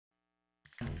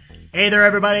Hey there,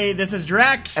 everybody. This is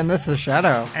Drak. And this is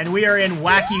Shadow. And we are in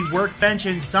Wacky Workbench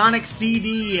in Sonic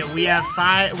CD.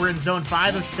 We're in zone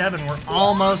 5 of 7. We're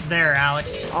almost there,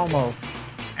 Alex. Almost.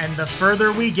 And the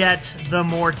further we get, the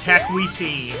more tech we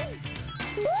see.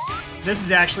 This is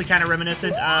actually kind of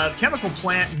reminiscent of Chemical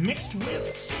Plant mixed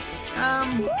with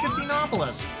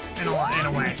Casinopolis in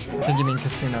a way. I think you mean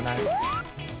Casino Night.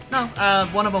 No,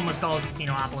 one of them was called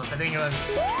Casinopolis. I think it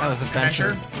was... That was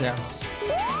Adventure. Yeah.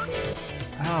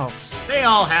 Oh. They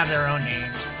all have their own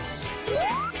names.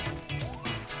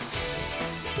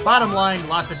 Bottom line,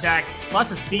 lots of tech,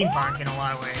 lots of steampunk in a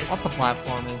lot of ways. Lots of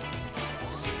platforming.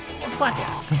 What's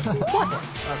platform?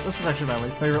 This is actually my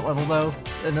least favorite level, though.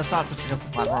 And it's not just because of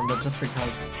the platform, but just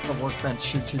because the workbench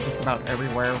shoots you just about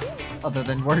everywhere, other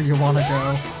than where you want to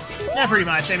go. Yeah, pretty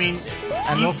much. I mean,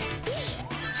 and you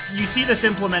see this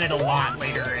implemented a lot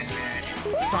later in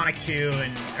Sonic 2,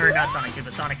 or not Sonic 2,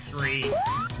 but Sonic 3.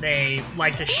 They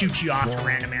like to shoot you off to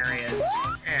random areas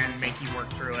and make you work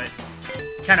through it,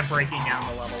 kind of breaking down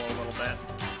the level a little bit.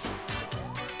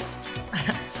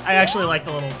 I actually like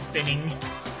the little spinning.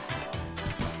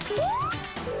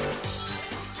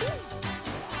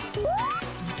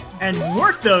 And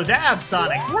work those abs,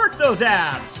 Sonic! Work those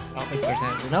abs! I don't think there's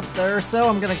anything up there, so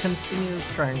I'm gonna continue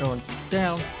trying going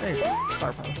down. Hey,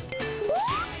 star post.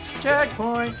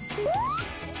 Checkpoint!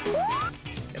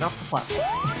 Get off the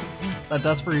platform. That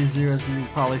does freeze you, as you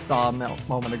probably saw a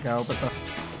moment ago, but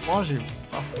as long as you...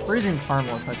 Well, freezing's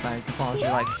harmless, I think, as long as you,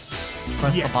 like,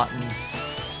 press the button.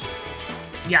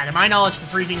 Yeah, to my knowledge, the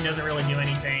freezing doesn't really do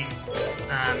anything,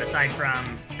 aside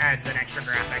from adds an extra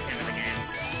graphic into the game.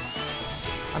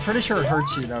 I'm pretty sure it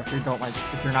hurts you, though, if you don't, like,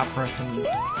 if you're not pressing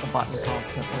the button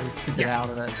constantly to get out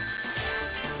of it.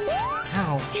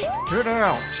 Ouch. Get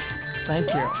out!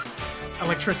 Thank you.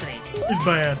 Electricity is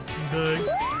bad, okay?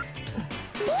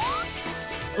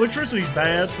 Electricity's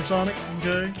bad for Sonic,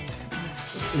 okay?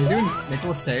 Are you doing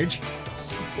Nicolas Cage?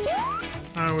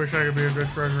 I wish I could be a good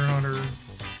treasure hunter.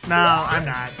 No, I'm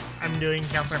not. I'm doing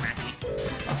Counselor Wacky.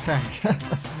 Okay.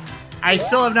 I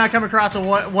still have not come across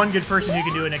one good person who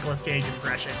can do a Nicolas Cage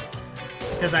impression.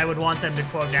 Because I would want them to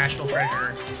quote National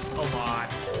Treasure a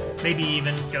lot. Maybe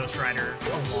even Ghost Rider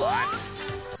a lot.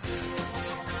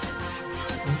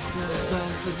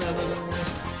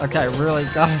 Okay, really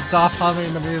gotta stop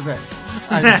humming the music.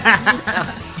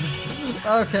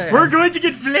 Okay. We're going to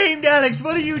get flamed, Alex!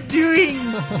 What are you doing?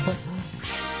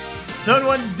 Zone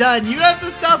 1's done. You have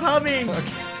to stop humming! Okay.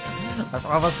 I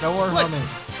promise no more humming.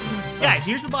 Guys,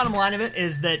 here's the bottom line of it,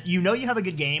 is that you know you have a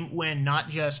good game when not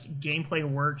just gameplay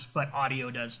works, but audio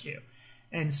does too.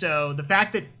 And so the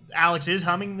fact that Alex is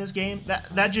humming this game,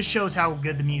 that just shows how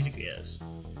good the music is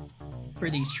for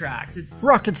these tracks. It's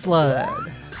Rocket Sled!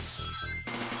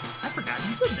 I forgot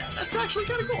you did that. That's actually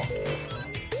kind of cool.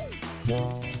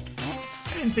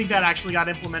 I didn't think that actually got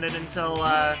implemented until,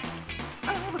 it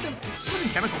was in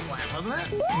Chemical Plant, wasn't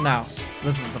it? No.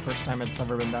 This is the first time it's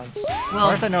ever been done. Well, as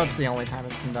far as I know, it's the only time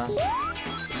it's been done.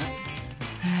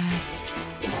 Past.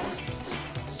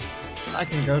 I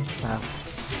can go to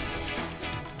past.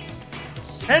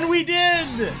 And we did!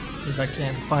 If I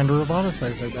can't find a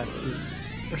roboticizer back here.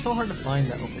 They're so hard to find,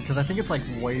 though, because I think it's, like,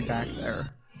 way back there.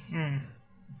 Hmm.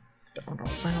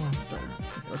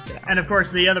 Let's get out. And of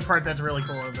course, the other part that's really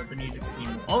cool is that the music scheme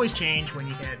will always change when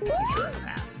you hit the future or the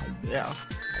past. Yeah.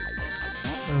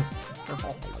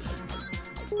 Purple.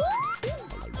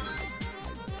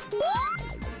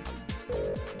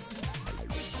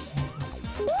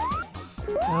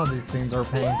 Oh, these things are a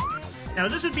pain. Now,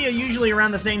 this would be usually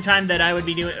around the same time that I would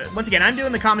be doing... Once again, I'm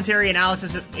doing the commentary, and Alex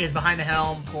is behind the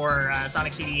helm for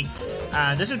Sonic CD.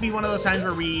 This would be one of those times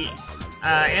where we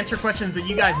answer questions that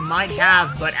you guys might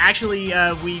have, but actually,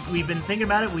 we've been thinking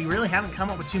about it. We really haven't come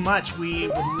up with too much. We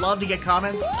would love to get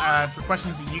comments for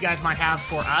questions that you guys might have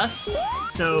for us.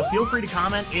 So feel free to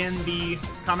comment in the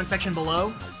comment section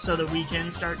below so that we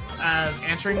can start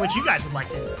answering what you guys would like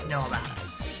to know about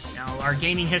us. You know, our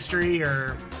gaming history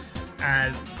or...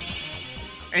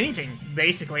 anything,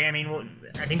 basically. I mean,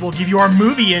 I think we'll give you our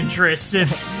movie interest if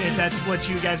that's what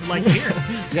you guys would like to hear.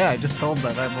 Yeah, I just told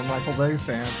that I'm a Michael Bay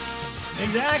fan.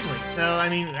 Exactly. So, I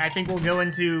mean, I think we'll go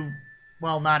into,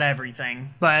 well, not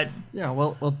everything, but... Yeah,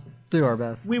 we'll do our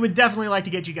best. We would definitely like to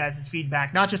get you guys'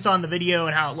 feedback, not just on the video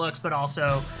and how it looks, but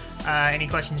also any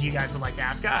questions you guys would like to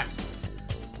ask us.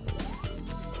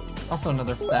 Also,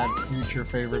 another bad future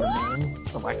favorite of mine,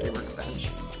 the Wacky Workbench.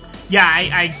 Yeah,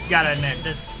 I gotta admit,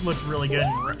 this looks really good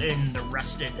in the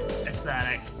rusted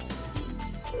aesthetic.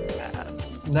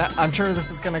 I'm sure this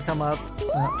is going to come up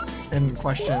in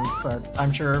questions, but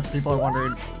I'm sure people are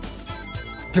wondering,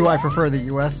 do I prefer the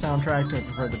US soundtrack? Do I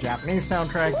prefer the Japanese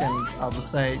soundtrack? And I'll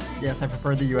just say, yes, I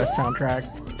prefer the US soundtrack.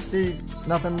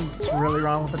 Nothing's really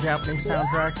wrong with the Japanese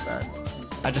soundtrack,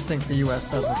 but I just think the US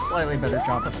does a slightly better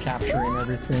job of capturing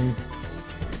everything.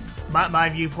 My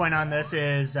viewpoint on this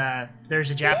is there's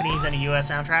a Japanese and a US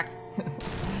soundtrack.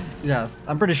 Yeah,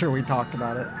 I'm pretty sure we talked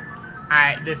about it.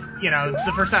 It's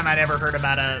the first time I'd ever heard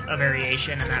about a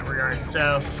variation in that regard.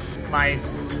 So my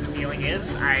feeling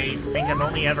is, I think I've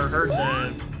only ever heard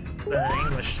the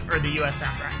English or the US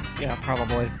soundtrack. Yeah,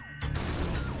 probably.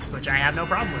 Which I have no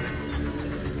problem with it.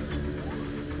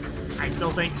 I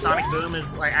still think Sonic Boom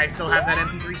is I still have that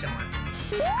MP3 somewhere.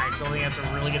 I still think it's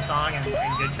a really good song and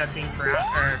good cutscene for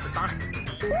Sonic.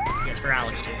 Yes, for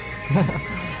Alex too.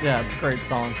 Yeah, it's a great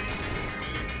song.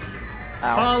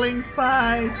 Ow. Falling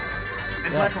spikes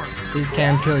and platforms. These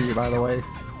can kill you, by the way.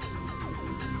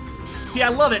 See, I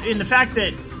love it in the fact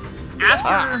that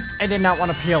after I did not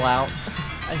want to peel out.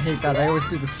 I hate that. I always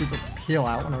do the super peel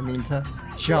out when I mean to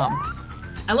jump.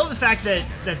 I love the fact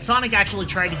that Sonic actually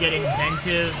tried to get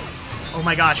inventive. Oh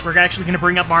my gosh, we're actually going to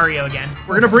bring up Mario again.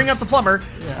 We're going to bring up the plumber.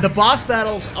 Yeah. The boss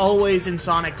battles always in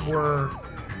Sonic were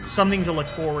something to look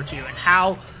forward to, and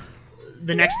how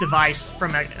the next device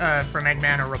from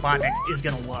Eggman or Robotnik is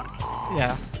going to look.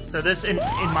 Yeah. So this, in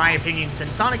my opinion,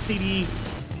 since Sonic CD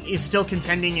is still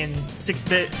contending in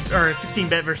 6-bit or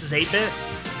 16-bit versus 8-bit,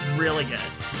 really good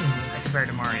compared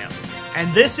to Mario.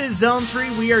 And this is Zone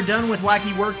 3. We are done with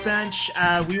Wacky Workbench.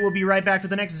 We will be right back with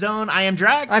the next zone. I am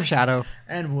Drak. I'm Shadow.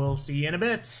 And we'll see you in a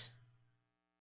bit.